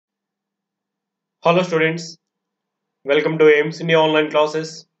Hello students, welcome to aimsindia online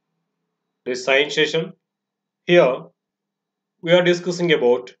classes. This science session. Here we are discussing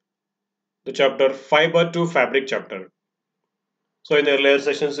about the chapter fiber to fabric chapter. So in the earlier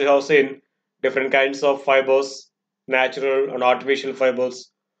sessions we have seen different kinds of fibers, natural and artificial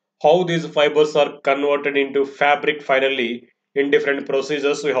fibers, how these fibers are converted into fabric finally in different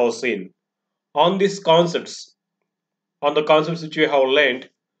procedures we have seen. On these concepts, on the concepts which we have learned,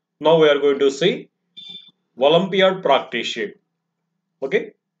 now we are going to see Olympiad practice sheet.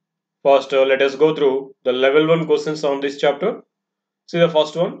 Okay. First, let us go through the level 1 questions on this chapter. See the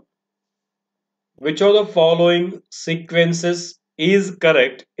first one. Which of the following sequences is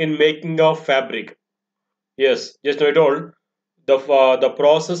correct in making a fabric? Yes, just now I told the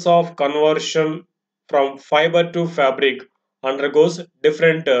process of conversion from fiber to fabric undergoes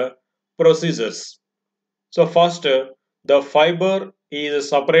different procedures. So first, the fiber is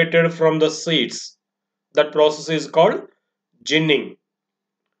separated from the seeds. That process is called ginning.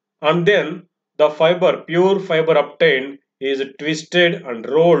 And then the pure fiber obtained is twisted and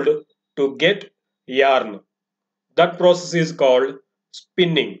rolled to get yarn. That process is called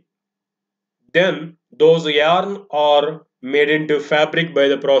spinning. Then those yarn are made into fabric by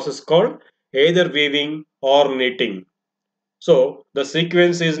the process called either weaving or knitting. So the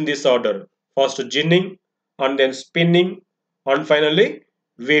sequence is in this order: first ginning, and then spinning, and finally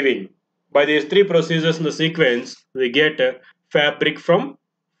weaving. By these three procedures in the sequence we get fabric from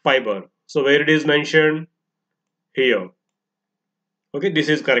fiber. So where it is mentioned here. Okay, this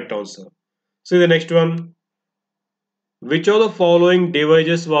is correct answer. See the next one. Which of the following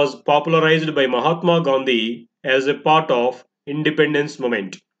devices was popularized by Mahatma Gandhi as a part of independence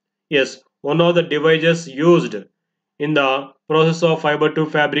movement? Yes, one of the devices used in the process of fiber to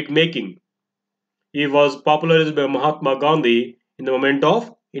fabric making. He was popularized by Mahatma Gandhi in the moment of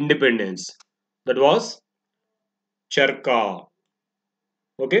independence. That was charka.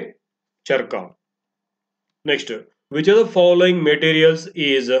 Okay, charka. Next, which of the following materials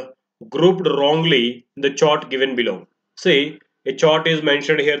is grouped wrongly in the chart given below? See, a chart is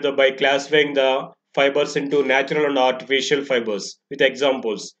mentioned here by classifying the fibers into natural and artificial fibers with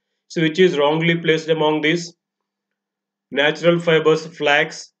examples. So, which is wrongly placed among these? Natural fibers,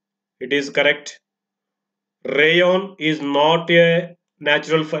 flax, it is correct. Rayon is not a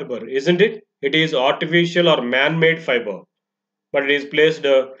natural fiber, isn't it? It is artificial or man-made fiber, but it is placed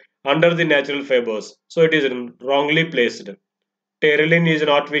under the natural fibers. So, it is wrongly placed. Terylene is an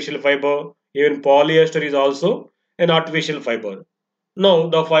artificial fiber. Even polyester is also an artificial fiber. Now,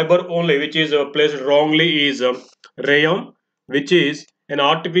 the fiber only which is placed wrongly is rayon, which is an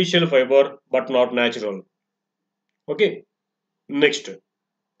artificial fiber but not natural. Okay. Next.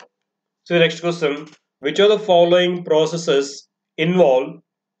 So, next question: which of the following processes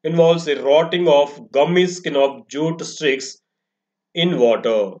involves the rotting of gummy skin of jute sticks in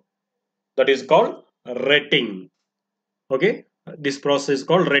water? That is called retting. Okay. This process is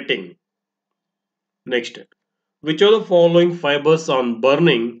called retting. Next. Which of the following fibers on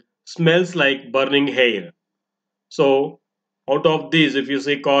burning smells like burning hair? So, out of these, if you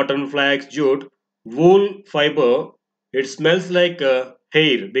say cotton, flax, jute, wool fiber, it smells like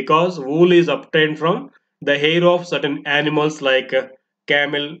hair because wool is obtained from the hair of certain animals like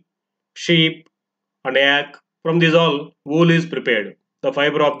camel, sheep, and yak. From these all, wool is prepared. The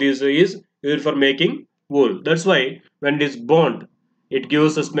fiber of this is used for making wool. That's why when it is burned, it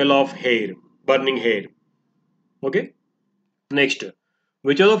gives a smell of hair, burning hair. Okay. Next,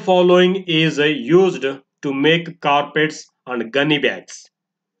 which of the following is used to make carpets and gunny bags?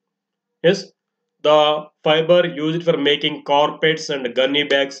 Yes, the fiber used for making carpets and gunny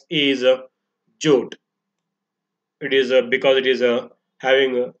bags is jute. It is because it is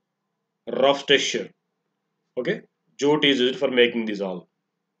having a rough texture. Okay, jute is used for making this all.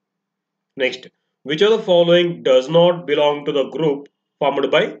 Next, which of the following does not belong to the group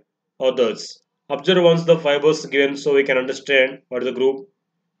formed by others? Observe once the fibers given so we can understand what is the group: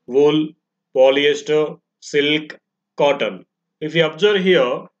 wool, polyester, silk, cotton. If you observe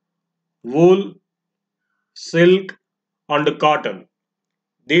here, wool, silk, and cotton,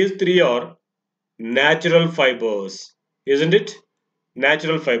 these three are natural fibers, isn't it?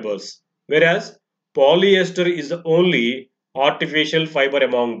 Natural fibers. Whereas polyester is the only artificial fiber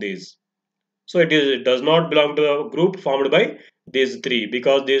among these. So it does not belong to the group formed by these three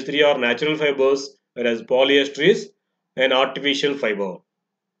because these three are natural fibers, whereas polyester is an artificial fiber.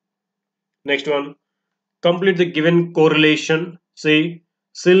 Next one. Complete the given correlation. Say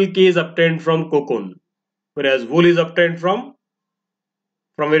silk is obtained from cocoon, whereas wool is obtained from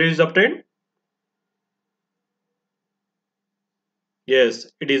where it is obtained? Yes,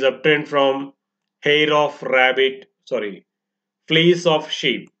 it is obtained from hair of rabbit, sorry, fleece of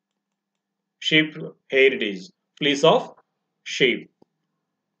sheep. Sheep hair it is. Fleece of sheep.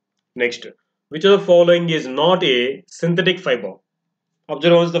 Next, which of the following is not a synthetic fiber?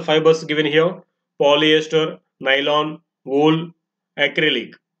 Observe all the fibers given here: polyester, nylon, wool,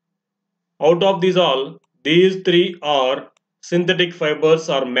 acrylic. Out of these all, these three are synthetic fibers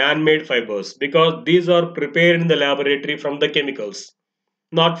or man-made fibers because these are prepared in the laboratory from the chemicals,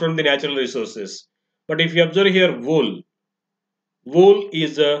 not from the natural resources. But if you observe here wool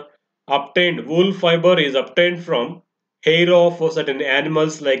is obtained, wool fiber is obtained from hair of certain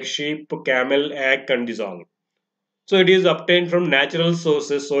animals like sheep, camel, egg and these all. So it is obtained from natural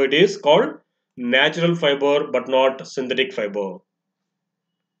sources, so it is called natural fiber but not synthetic fiber.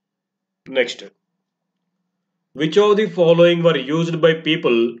 Next, which of the following were used by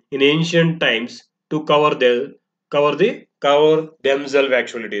people in ancient times to cover themselves,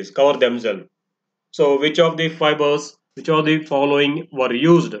 actually it is cover themselves. So which of the following were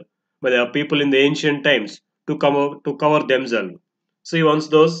used by the people in the ancient times to cover themselves? See once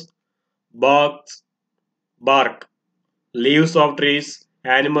those barks, bark, leaves of trees,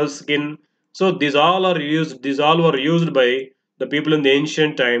 animal skin. So these all were used by the people in the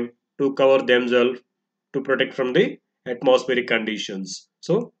ancient time to cover themselves to protect from the atmospheric conditions.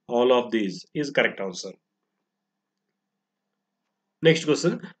 So all of these is correct answer. Next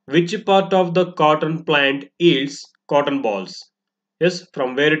question. Which part of the cotton plant yields cotton balls? Yes,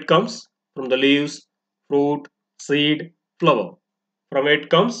 from where it comes? From the leaves, fruit, seed, flower. From where it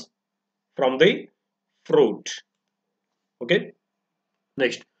comes? From the fruit. Okay.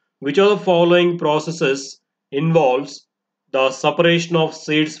 Next. Which of the following processes involves the separation of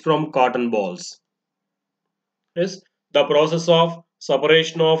seeds from cotton balls? Yes, the process of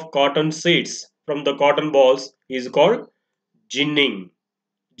separation of cotton seeds from the cotton balls is called ginning.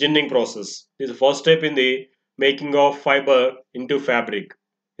 Ginning process is the first step in the making of fiber into fabric,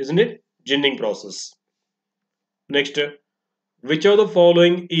 isn't it? Ginning process. Next, which of the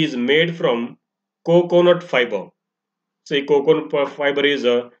following is made from coconut fiber? See, coconut fiber is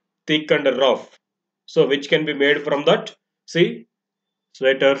thick and rough. So, which can be made from that? See,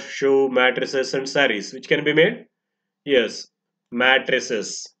 sweater, shoe, mattresses, and saris. Which can be made? Yes,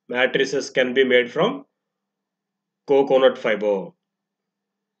 mattresses. Mattresses can be made from coconut fiber.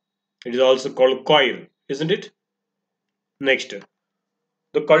 It is also called coir, isn't it? Next,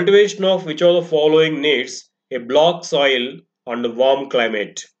 the cultivation of which of the following needs a block soil and a warm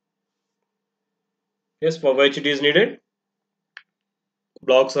climate? Yes, for which it is needed?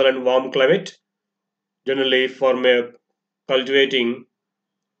 Block soil and warm climate. Generally for cultivating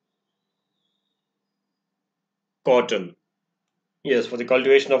cotton. Yes, for the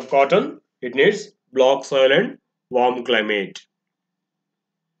cultivation of cotton, it needs block soil and warm climate.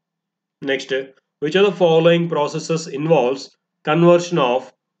 Next, which of the following processes involves conversion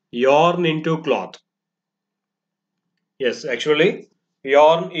of yarn into cloth? Yes, actually,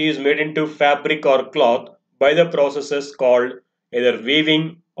 yarn is made into fabric or cloth by the processes called either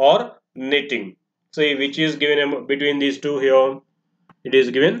weaving or knitting. See, which is given between these two here? It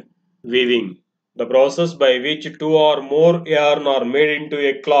is given weaving. The process by which two or more yarn are made into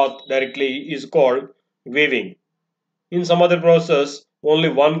a cloth directly is called weaving. In some other process, only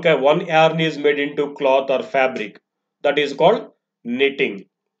one yarn is made into cloth or fabric. That is called knitting.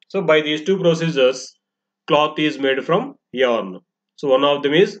 So by these two processes, cloth is made from yarn. So one of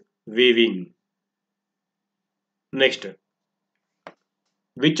them is weaving. Next,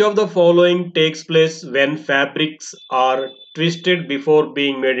 which of the following takes place when fabrics are twisted before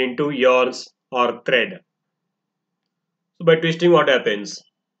being made into yarns or thread? So by twisting, what happens?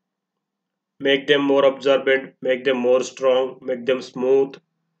 Make them more absorbent, make them more strong, make them smooth,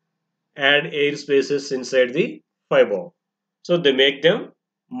 add air spaces inside the fiber. So they make them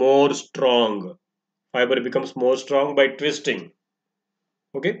more strong. Fiber becomes more strong by twisting.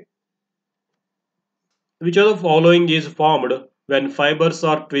 Okay. Which of the following is formed when fibers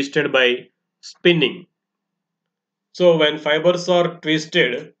are twisted by spinning? So when fibers are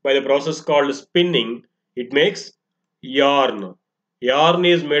twisted by the process called spinning, it makes yarn. Yarn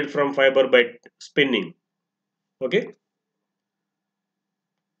is made from fiber by spinning. Okay.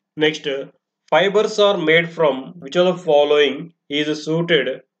 Next, fibers are made from which of the following is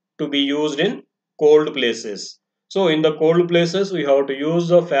suited to be used in cold places. So in the cold places we have to use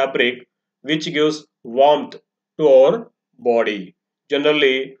the fabric which gives warmth to our body.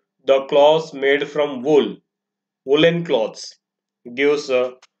 Generally the cloths made from wool, woolen cloths gives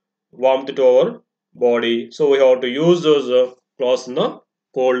warmth to our body. So we have to use those cloths in the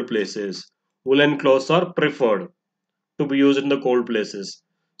cold places. Woolen cloths are preferred to be used in the cold places.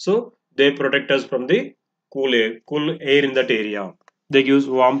 So They protect us from the cool air in that area. They give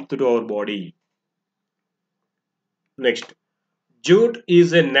warmth to our body. Next, jute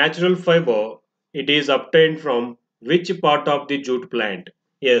is a natural fiber. It is obtained from which part of the jute plant?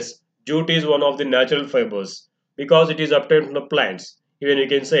 Yes, jute is one of the natural fibers because it is obtained from the plants. Even you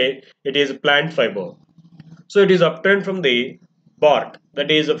can say it is plant fiber. So it is obtained from the bark,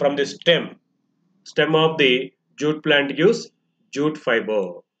 that is from the stem of the jute plant gives jute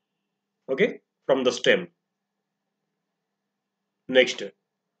fiber. Okay, from the stem. Next,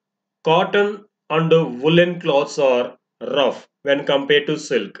 cotton and woolen cloths are rough when compared to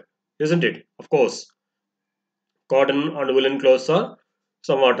silk, isn't it? Of course, cotton and woolen cloths are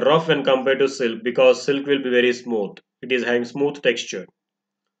somewhat rough when compared to silk because silk will be very smooth. It is having smooth texture.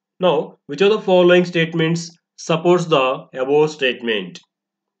 Now, which of the following statements supports the above statement?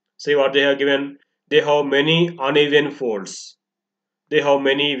 See what they have given. They have many uneven folds. They have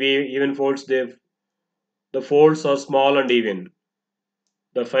many even folds. The folds are small and even.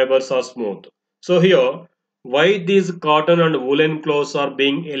 The fibers are smooth. So here, why these cotton and woolen clothes are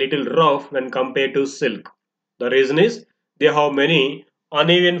being a little rough when compared to silk? The reason is they have many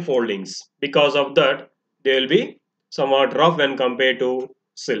uneven foldings. Because of that, they will be somewhat rough when compared to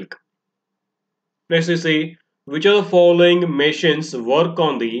silk. Next we see which of the following machines work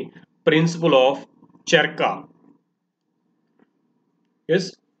on the principle of charka.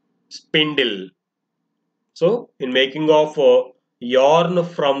 Yes, spindle. So in making of yarn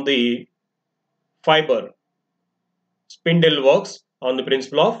from the fiber, spindle works on the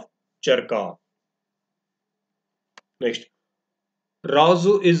principle of charka. Next,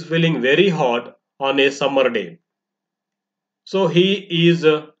 Razu is feeling very hot on a summer day. So he is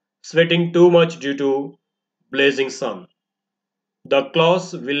sweating too much due to blazing sun. Which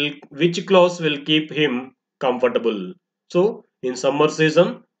clothes will keep him comfortable? So in summer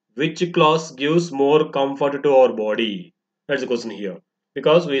season, which clothes gives more comfort to our body? That's the question here.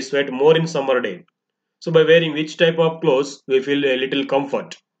 Because we sweat more in summer day. So by wearing which type of clothes we feel a little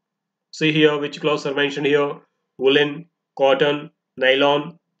comfort. See here which clothes are mentioned here. Woolen, cotton,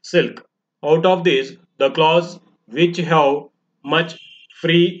 nylon, silk. Out of these, the clothes which have much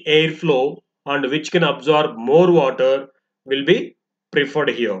free airflow and which can absorb more water will be preferred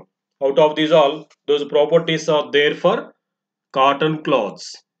here. Out of these all, those properties are there for cotton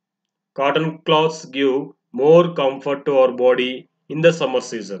cloths. Cotton cloths give more comfort to our body in the summer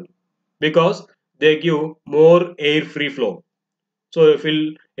season because they give more air free flow, so you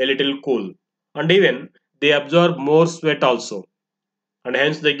feel a little cool, and even they absorb more sweat also, and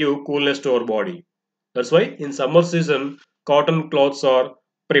hence they give coolness to our body. That's why in summer season cotton clothes are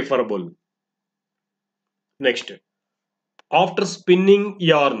preferable. Next, after spinning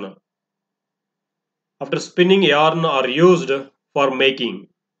yarn are used for making.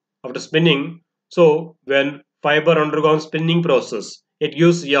 After spinning, so when fiber undergoes spinning process, it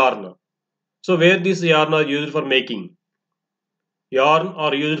gives yarn. So where this yarn are used for making? Yarn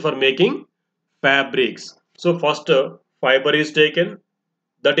are used for making fabrics. So first fiber is taken,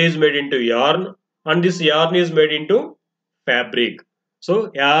 that is made into yarn, and this yarn is made into fabric.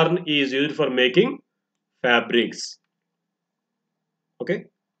 So yarn is used for making fabrics. Okay.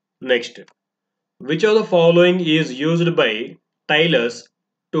 Next, which of the following is used by tailors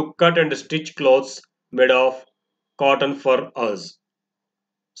to cut and stitch clothes made of cotton for us?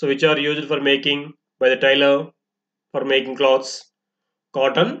 So which are used for making by the tailor for making clothes?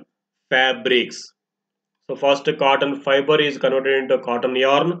 Cotton fabrics. So first cotton fiber is converted into cotton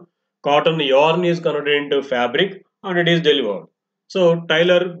yarn is converted into fabric, and it is delivered. So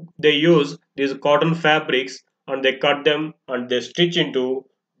tailor, they use these cotton fabrics and they cut them and they stitch into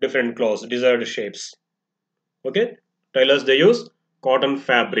different clothes, desired shapes. Okay, tailors, they use cotton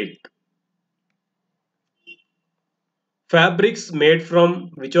fabric. Fabrics made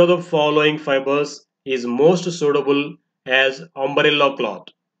from which of the following fibers is most suitable as umbrella cloth?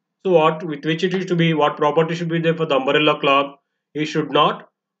 So what with which it is to be, what property should be there for the umbrella cloth? It should not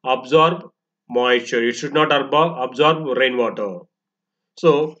absorb moisture. It should not absorb rainwater.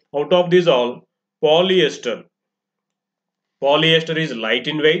 So out of these all, polyester. Polyester is light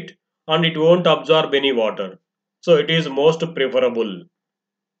in weight and it won't absorb any water. So it is most preferable,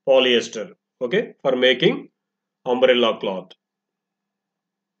 polyester. Okay, for making umbrella cloth.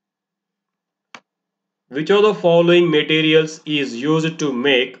 Which of the following materials is used to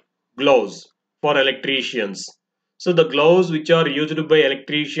make gloves for electricians? So the gloves which are used by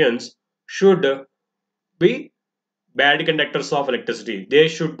electricians should be bad conductors of electricity. They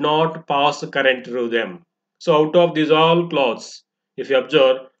should not pass current through them. So out of these all cloths, if you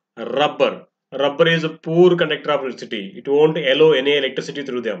observe, rubber is a poor conductor of electricity. It won't allow any electricity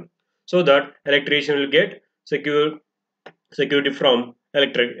through them. so that electrician will get security from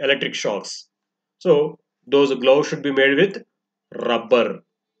electric shocks. So those gloves should be made with rubber.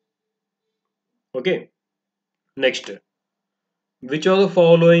 Okay. Next, which of the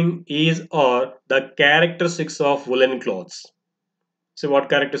following is or the characteristics of woolen clothes? So what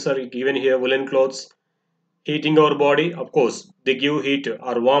characters are given here? Woolen clothes heating our body. Of course, they give heat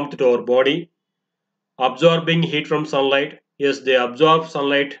or warmth to our body. Absorbing heat from sunlight. Yes, they absorb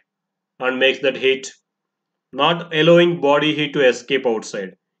sunlight and makes that heat. Not allowing body heat to escape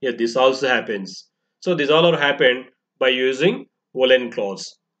outside. Yes, this also happens. So these all are happened by using woolen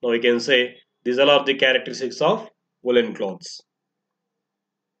cloths. Now we can say these all are the characteristics of woolen cloths.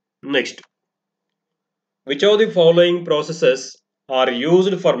 Next, which of the following processes are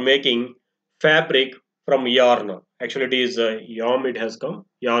used for making fabric from yarn? Actually, it is yarn. It has come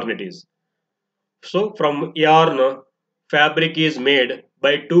yarn. It is. So from yarn, fabric is made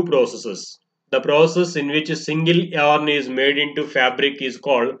by two processes. The process in which a single yarn is made into fabric is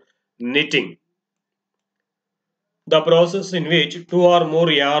called knitting. The process in which two or more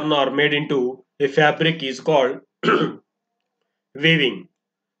yarn are made into a fabric is called weaving.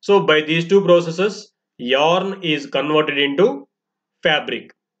 So by these two processes, yarn is converted into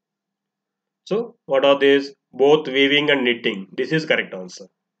fabric. So what are these? Both weaving and knitting. This is correct answer.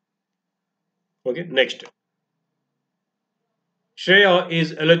 Okay, next. Shreya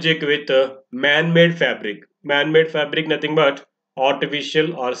is allergic with man-made fabric. Man-made fabric nothing but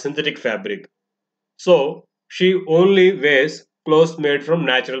artificial or synthetic fabric. So she only wears clothes made from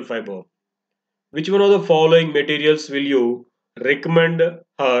natural fiber. Which one of the following materials will you recommend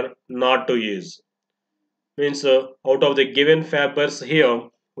her not to use? Means out of the given fibers here,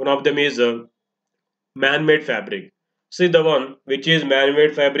 one of them is man-made fabric. See the one which is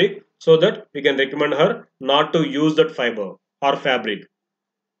man-made fabric, so that we can recommend her not to use that fiber or fabric.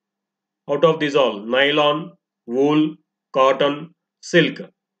 Out of these all, nylon, wool, cotton, silk.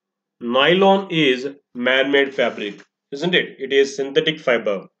 Nylon is man-made fabric, isn't it? It is synthetic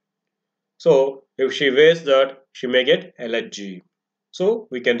fiber. So if she wears that, she may get allergy. So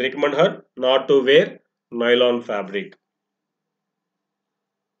we can recommend her not to wear nylon fabric.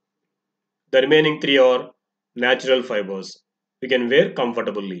 The remaining three are natural fibers. We can wear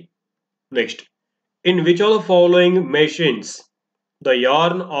comfortably. Next, in which of the following machines the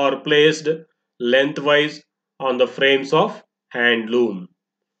yarn are placed lengthwise on the frames of hand loom?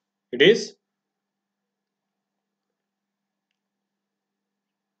 It is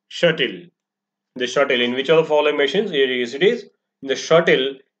shuttle. The shuttle. In which of the following machines it is? In the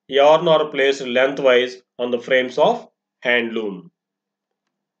shuttle, yarn are placed lengthwise on the frames of hand loom.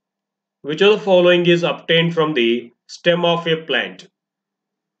 Which of the following is obtained from the stem of a plant?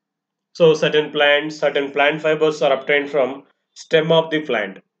 So certain plant fibers are obtained from stem of the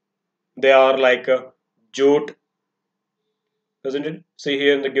plant. They are like jute, isn't it? See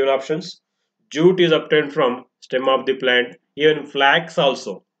here in the given options. Jute is obtained from stem of the plant. Even flax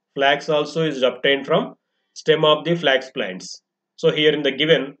also. Flax also is obtained from stem of the flax plants. So here in the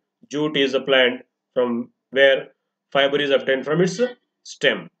given, jute is a plant from where fiber is obtained from its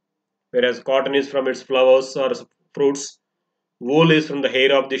stem. Whereas cotton is from its flowers or fruits. Wool is from the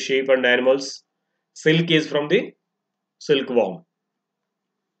hair of the sheep and animals. Silk is from the silkworm.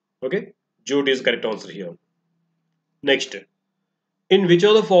 Okay, jute is correct answer here. Next, in which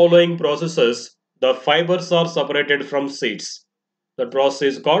of the following processes the fibers are separated from seeds? The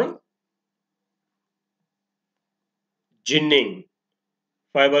process is called ginning.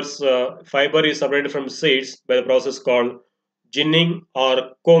 Fiber is separated from seeds by the process called ginning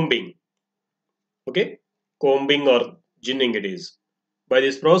or combing. Okay, combing or ginning it is. By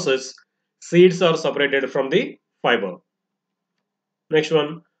this process, seeds are separated from the fiber. Next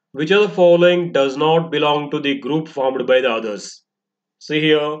one, which of the following does not belong to the group formed by the others? See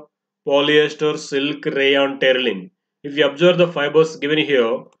here, polyester, silk, rayon, terylene. If you observe the fibers given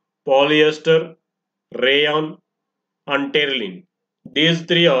here, polyester, rayon and terylene. These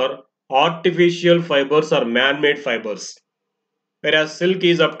three are artificial fibers or man-made fibers. Whereas silk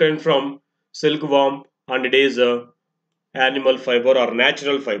is obtained from silkworm and it is a animal fiber or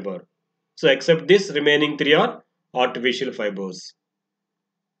natural fiber. So except this, remaining three are artificial fibers.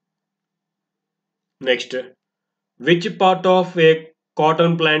 Next, which part of a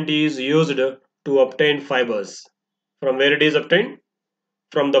cotton plant is used to obtain fibers? From where it is obtained?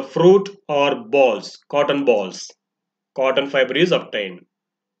 From the fruit or balls, cotton balls. Cotton fiber is obtained.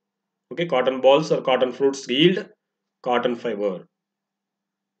 Okay, cotton balls or cotton fruits yield cotton fiber.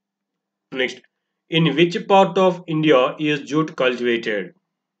 Next, in which part of India is jute cultivated?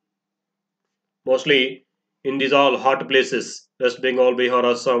 Mostly in these all hot places, West Bengal, Bihar,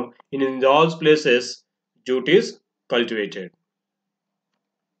 Assam. In all places, jute is cultivated.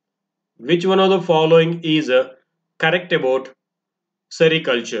 Which one of the following is correct about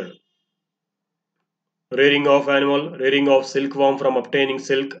sericulture? Rearing of animal, rearing of silkworm from obtaining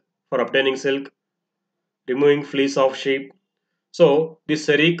silk, for obtaining silk, removing fleece of sheep. So this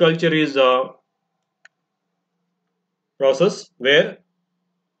sericulture is a process where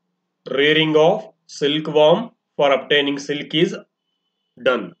rearing of silkworm for obtaining silk is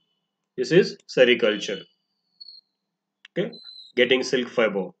done. This is sericulture. Okay, getting silk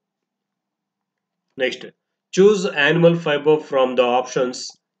fiber. Next, choose animal fiber from the options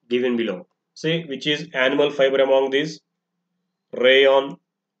given below. See which is animal fiber among these. Rayon,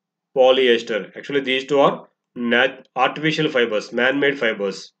 polyester. Actually, these two are artificial fibers, man-made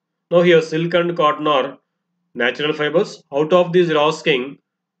fibers. Now here, silk and cotton are natural fibers. Out of these, you're asking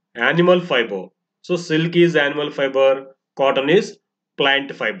animal fiber. So silk is animal fiber, cotton is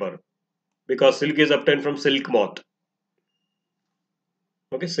plant fiber because silk is obtained from silk moth.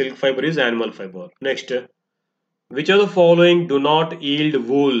 Okay, silk fiber is animal fiber. Next, which of the following do not yield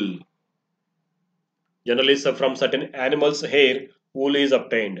wool? Generally, so from certain animals' hair, wool is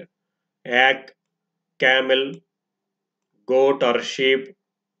obtained. Yak, camel, goat or sheep,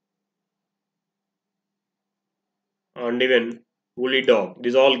 and even woolly dog.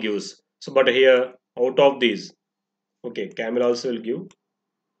 This all gives. So, but here, out of these, okay, camel also will give.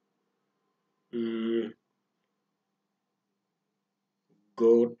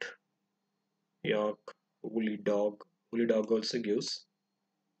 Goat, yak, woolly dog. Woolly dog also gives.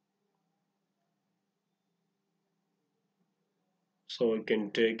 So we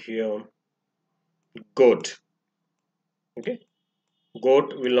can take here goat. Okay,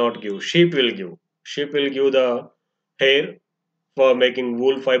 goat will not give. Sheep will give. Sheep will give the hair for making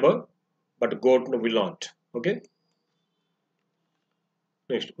wool fiber, but goat will not. Okay.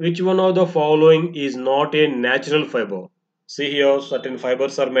 Next, which one of the following is not a natural fiber? See here, certain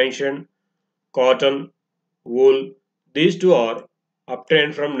fibers are mentioned: cotton, wool. These two are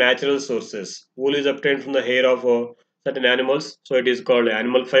obtained from natural sources. Wool is obtained from the hair of certain animals, so it is called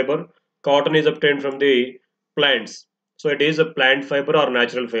animal fiber. Cotton is obtained from the plants, so it is a plant fiber or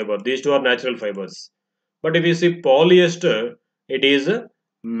natural fiber. These two are natural fibers. But if you see polyester, it is a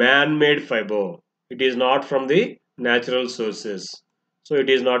man-made fiber. It is not from the natural sources, so it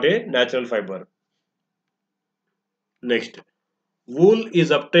is not a natural fiber. Next, wool is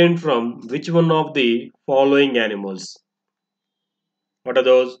obtained from which one of the following animals? What are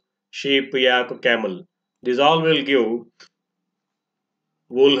those? Sheep, yak, camel. These all will give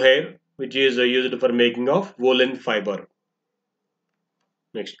wool hair, which is used for making of woolen fiber.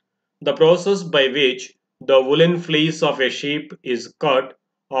 Next, the process by which the woolen fleece of a sheep is cut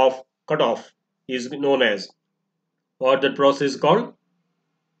off is known as what the process is called?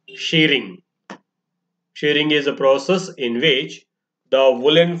 Shearing. Shearing is a process in which the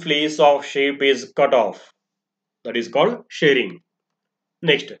woolen fleece of sheep is cut off. That is called shearing.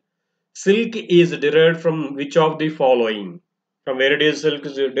 Next, silk is derived from which of the following? From where it is silk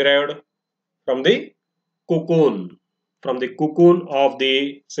is derived? From the cocoon. From the cocoon of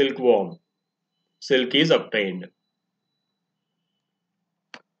the silkworm, silk is obtained.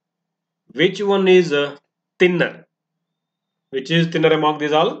 Which one is thinner? Which is thinner among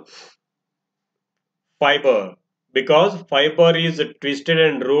these all? Fiber. Because fiber is twisted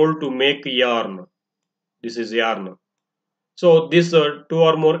and rolled to make yarn. This is yarn. So these two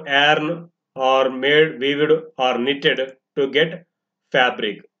or more yarn are made, weaved or knitted to get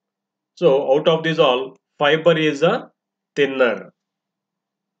fabric. So out of this all, fiber is a thinner.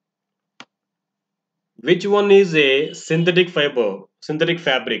 Which one is a synthetic fiber, synthetic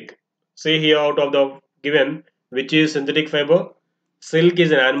fabric? See here out of the given, which is synthetic fiber? Silk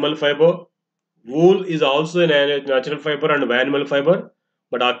is an animal fiber. Wool is also a natural fiber and animal fiber.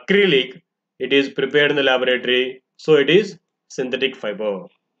 But acrylic, it is prepared in the laboratory. So it is synthetic fiber.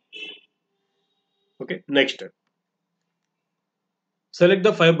 Okay, next. Select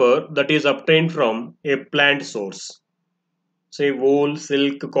the fiber that is obtained from a plant source. Say wool,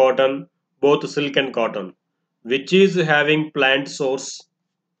 silk, cotton, both silk and cotton. Which is having plant source?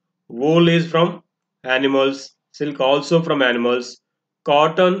 Wool is from animals, silk also from animals,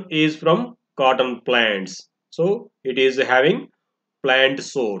 cotton is from cotton plants. So it is having plant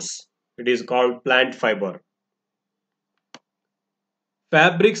source. It is called plant fiber.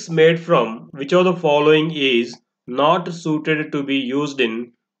 Fabrics made from which of the following is not suited to be used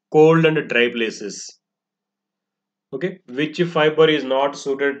in cold and dry places? Okay, which fiber is not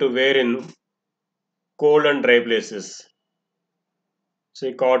suited to wear in cold and dry places?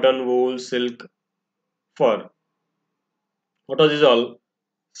 Say cotton, wool, silk, fur. What was this all?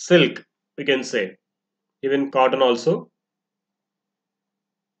 Silk, we can say. Even cotton also.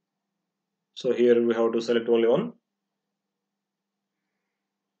 So here we have to select only one.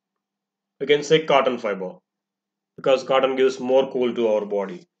 We can say cotton fiber because cotton gives more cool to our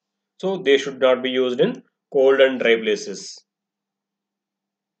body. So they should not be used in cold and dry places.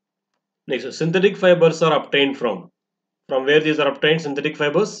 Next, synthetic fibers are obtained from where these are obtained. Synthetic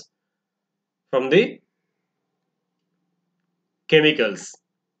fibers from the chemicals.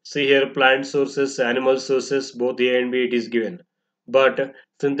 See here, plant sources, animal sources, both A and B it is given. But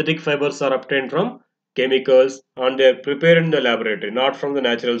synthetic fibers are obtained from chemicals and they are prepared in the laboratory, not from the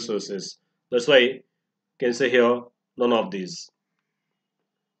natural sources. That's why you can say here none of these.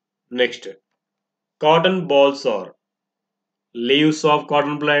 Next, cotton balls are leaves of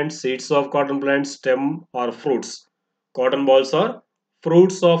cotton plants, seeds of cotton plants, stem or fruits. Cotton balls are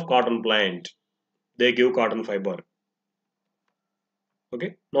fruits of cotton plant. They give cotton fiber.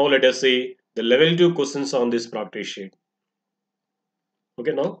 Okay, now let us see the level 2 questions on this practice sheet.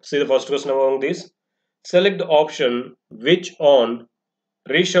 Okay, now see the first question among these. Select the option which on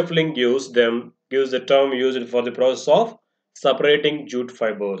reshuffling gives the term used for the process of separating jute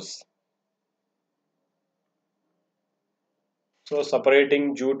fibers. So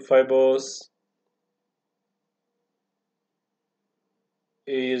separating jute fibers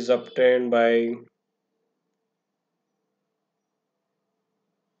is obtained by,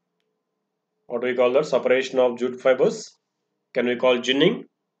 what do we call that? Separation of jute fibers. Can we call ginning?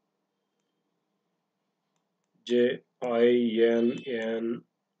 J-I-N-N-I.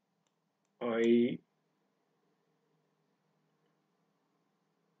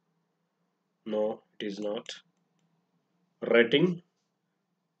 No, it is not. Rating.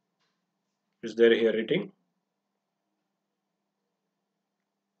 Is there here rating?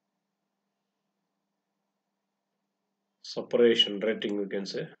 Separation, rating we can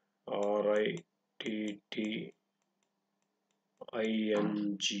say. R-I-T-T-I-N-G.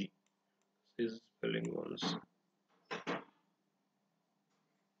 Is spelling ones.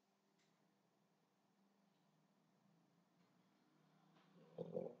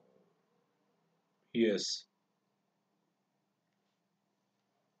 Yes.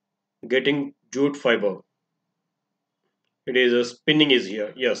 Getting jute fiber. It is a spinning is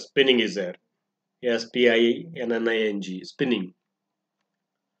here. Yes, spinning is there. S-P-I-N-N-I-N-G. Spinning.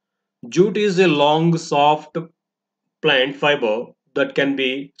 Jute is a long, soft plant fiber that can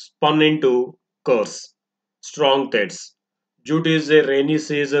be spun into coarse, strong threads. Jute is a rainy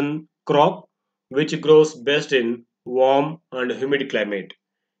season crop which grows best in warm and humid climate.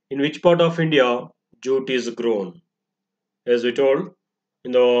 In which part of India jute is grown? As we told,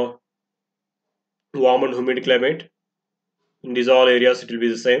 in the warm and humid climate, in these all areas it will be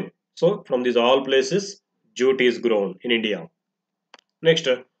the same. So from these all places jute is grown in India. Next,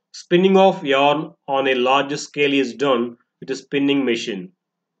 spinning of yarn on a large scale is done with a spinning machine,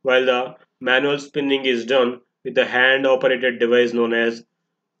 while the manual spinning is done with a hand operated device known as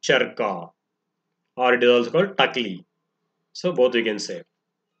charka, or it is also called takli. So both we can say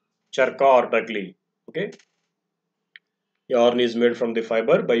charka or takli. Okay, yarn is made from the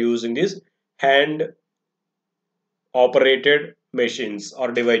fiber by using these hand operated machines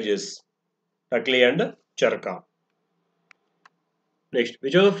or devices, takli and charka. Next,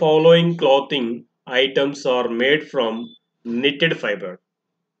 which of the following clothing items are made from knitted fiber?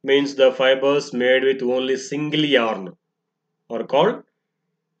 Means the fibers made with only single yarn are called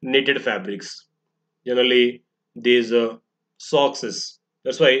knitted fabrics. Generally, these socks is.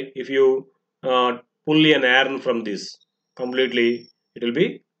 That's why if you pull an yarn from this completely, it will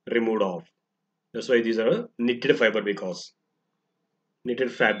be removed off. That's why these are knitted fiber because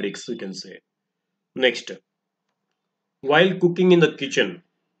knitted fabrics we can say. Next, while cooking in the kitchen,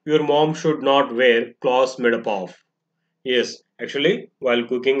 your mom should not wear clothes made up of. Yes, actually, while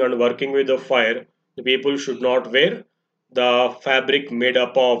cooking and working with the fire, the people should not wear the fabric made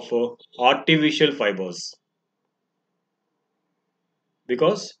up of artificial fibers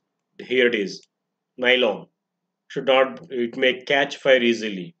because here it is nylon should not it may catch fire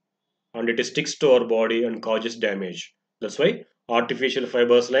easily and it sticks to our body and causes damage. That's why artificial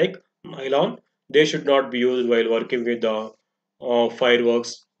fibers like nylon they should not be used while working with the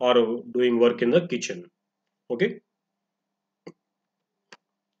fireworks or doing work in the kitchen. Okay,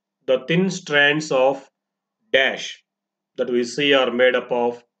 the thin strands of dash that we see are made up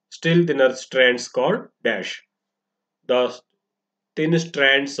of still thinner strands called dash. The thin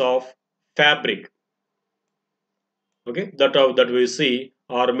strands of fabric, okay, that we see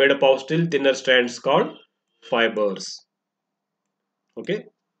are made up of still thinner strands called fibers. Okay.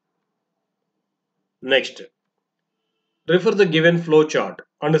 Next, Refer the given flow chart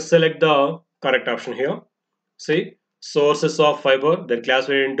and select the correct option here. See, sources of fiber, then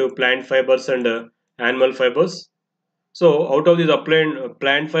classified into plant fibers and animal fibers. So out of these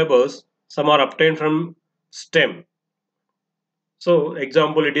plant fibers, some are obtained from stem. So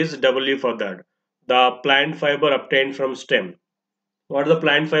example, it is W for that. The plant fiber obtained from stem. What are the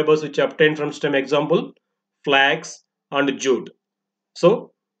plant fibers which are obtained from stem? Example, flax and jute.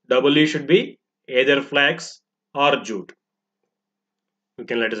 So W should be either flax or jute. You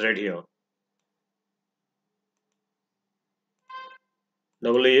can let us write here.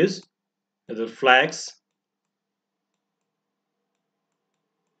 W is either flax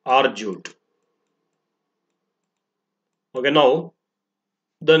or jute. Okay, now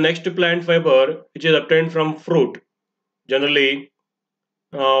the next plant fiber which is obtained from fruit. Generally,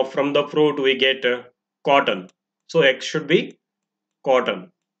 from the fruit we get cotton. So X should be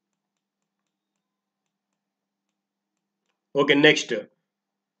cotton. Okay, next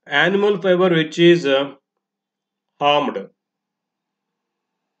animal fiber which is harmed,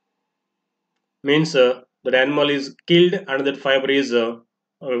 means that animal is killed and that fiber is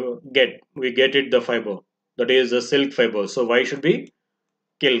we get it the fiber, that is silk fiber. So why should be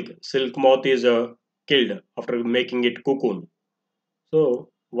killed? Silk moth is killed after making it cocoon. So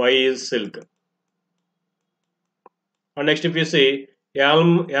why is silk? And next, if you say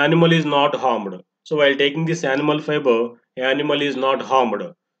animal is not harmed, so while taking this animal fiber, animal is not harmed.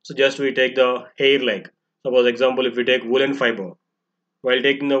 So just we take the hair, like suppose example, if we take woolen fiber, while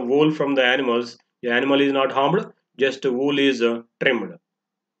taking the wool from the animals, the animal is not harmed, just wool is trimmed.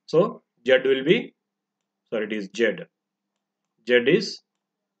 So Z will be, sorry, it is Z. Z is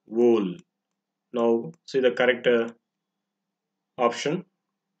wool. Now see the correct option.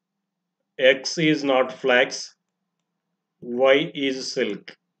 X is not flax, Y is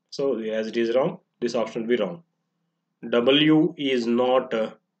silk. So as it is wrong, this option will be wrong. W is not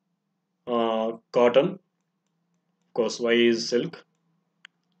cotton. Of course, Y is silk.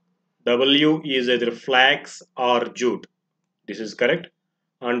 W is either flax or jute. This is correct.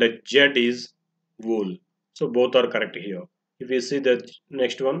 And Z is wool. So both are correct here. If you see the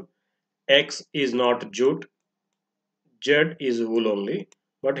next one, X is not jute, Z is wool only.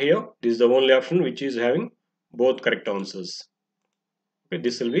 But here, this is the only option which is having both correct answers. Okay,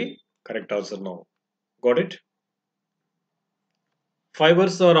 this will be correct answer now. Got it?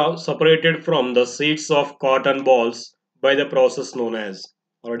 Fibers are separated from the seeds of cotton balls by the process known as,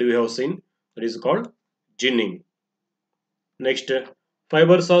 already we have seen, that is called ginning. Next,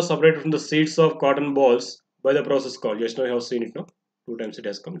 fibers are separated from the seeds of cotton balls by the process called, just now you have seen it now, two times it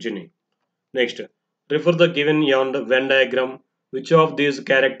has come, ginning. Next, refer the given on the Venn diagram, which of these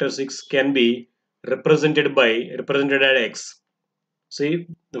characteristics can be represented at X. See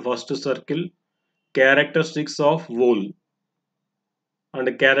the first circle, characteristics of wool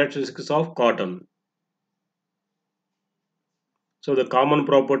and characteristics of cotton. So the common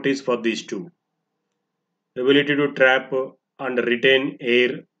properties for these two: ability to trap and retain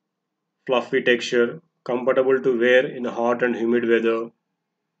air, fluffy texture, comfortable to wear in hot and humid weather.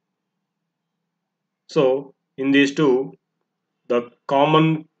 So in these two, the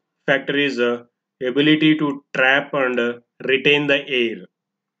common factor is ability to trap and retain the air.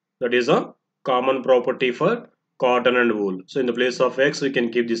 That is a common property for cotton and wool. So in the place of X, we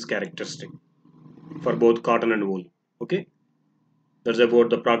can keep this characteristic for both cotton and wool. Okay, that's about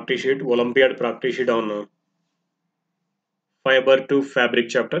the practice sheet, Olympiad practice sheet on fiber to fabric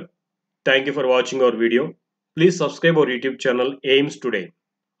chapter. Thank you for watching our video. Please subscribe our YouTube channel Aims Today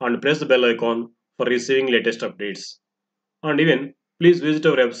and press the bell icon for receiving latest updates. And even please visit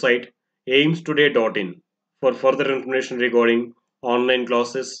our website aimstoday.in for further information regarding online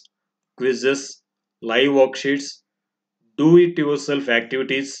classes, quizzes, live worksheets, do it yourself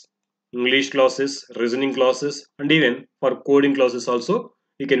activities, English classes, reasoning classes, and even for coding classes also.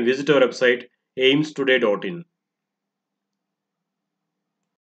 You can visit our website aimstoday.in.